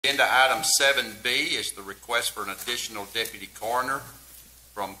Agenda item 7B is the request for an additional deputy coroner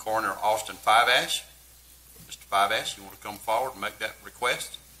from Coroner Austin Fiveash. Mr. Fiveash, you want to come forward and make that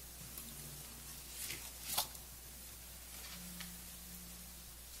request?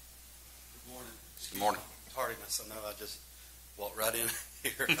 Good morning. Good morning. Tardiness, I know I just walked right in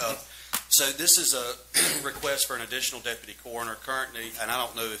here. So this is a request for an additional deputy coroner currently, and I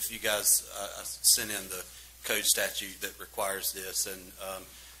don't know if you guys sent in the code statute that requires this, and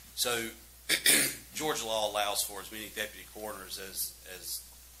so Georgia law allows for as many deputy coroners as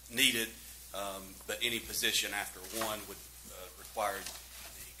needed, but any position after one would require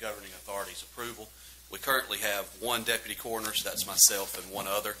the governing authority's approval. We currently have one deputy coroner, so that's myself and one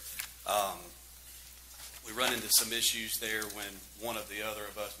other. We run into some issues there when one of the other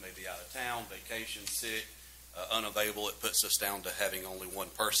of us may be out of town, vacation, sick, unavailable. It puts us down to having only one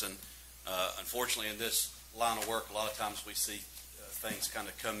person. Unfortunately, in this line of work, a lot of times we see things kind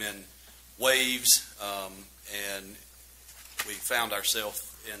of come in waves, and we found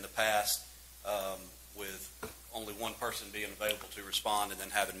ourselves in the past with only one person being available to respond and then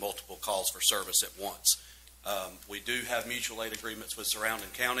having multiple calls for service at once. We do have mutual aid agreements with surrounding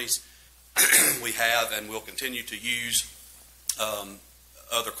counties. We have and will continue to use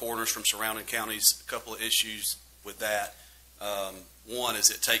other coroners from surrounding counties. A couple of issues with that. One is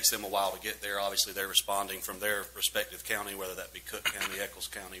it takes them a while to get there. Obviously, they're responding from their respective county, whether that be Cook County, Eccles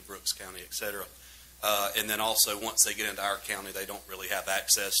County, Brooks County, etc. And then also, once they get into our county, they don't really have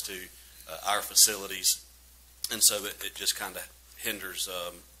access to our facilities, and so it just kind of hinders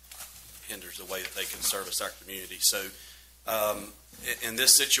the way that they can service our community. So in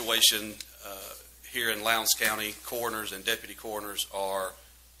this situation here in Lowndes County, coroners and deputy coroners are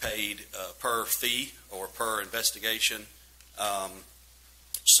paid per fee or per investigation.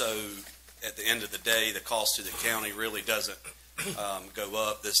 So at the end of the day, the cost to the county really doesn't go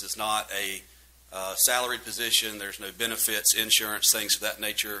up. This is not a salaried position. There's no benefits, insurance, things of that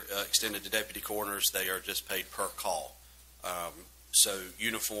nature extended to deputy coroners. They are just paid per call. So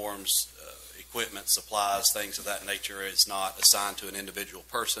uniforms, equipment, supplies, things of that nature is not assigned to an individual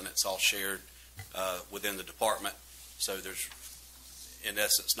person. It's all shared within the department. So there's, in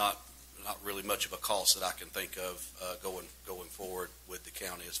essence, not really much of a cost that I can think of going forward with the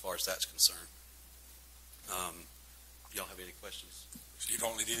county as far as that's concerned. Y'all have any questions? So you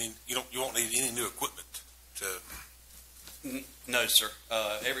don't need any. You won't need any new equipment to. No, sir.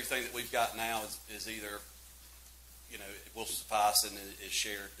 Everything that we've got now is either, it will suffice and is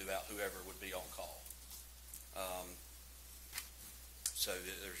shared throughout whoever would be on call. So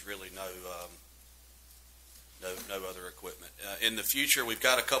there's really no other equipment. In the future, we've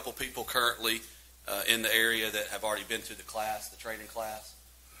got a couple people currently in the area that have already been through the class, the training class,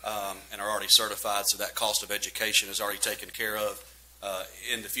 and are already certified. So that cost of education is already taken care of.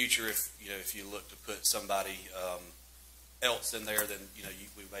 In the future, if you look to put somebody else in there, then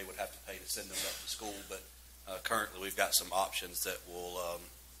we would have to pay to send them up to school. But currently, we've got some options that will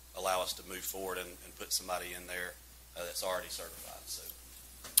allow us to move forward and put somebody in there that's already certified. So,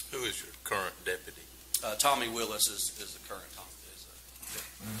 Who is your current deputy? Tommy Willis is the current Tommy.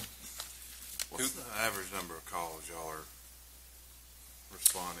 What's the average number of calls y'all are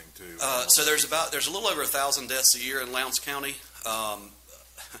responding to? So there's a little over 1,000 deaths a year in Lowndes County.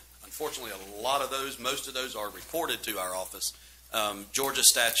 Unfortunately, most of those are reported to our office. Georgia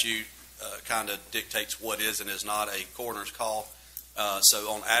statute kind of dictates what is and is not a coroner's call. So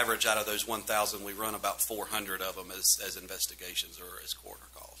on average, out of those 1,000, we run about 400 of them as investigations or as coroner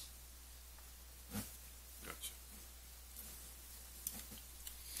calls. Gotcha.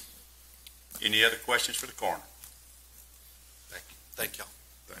 Any other questions for the coroner? Thank y'all.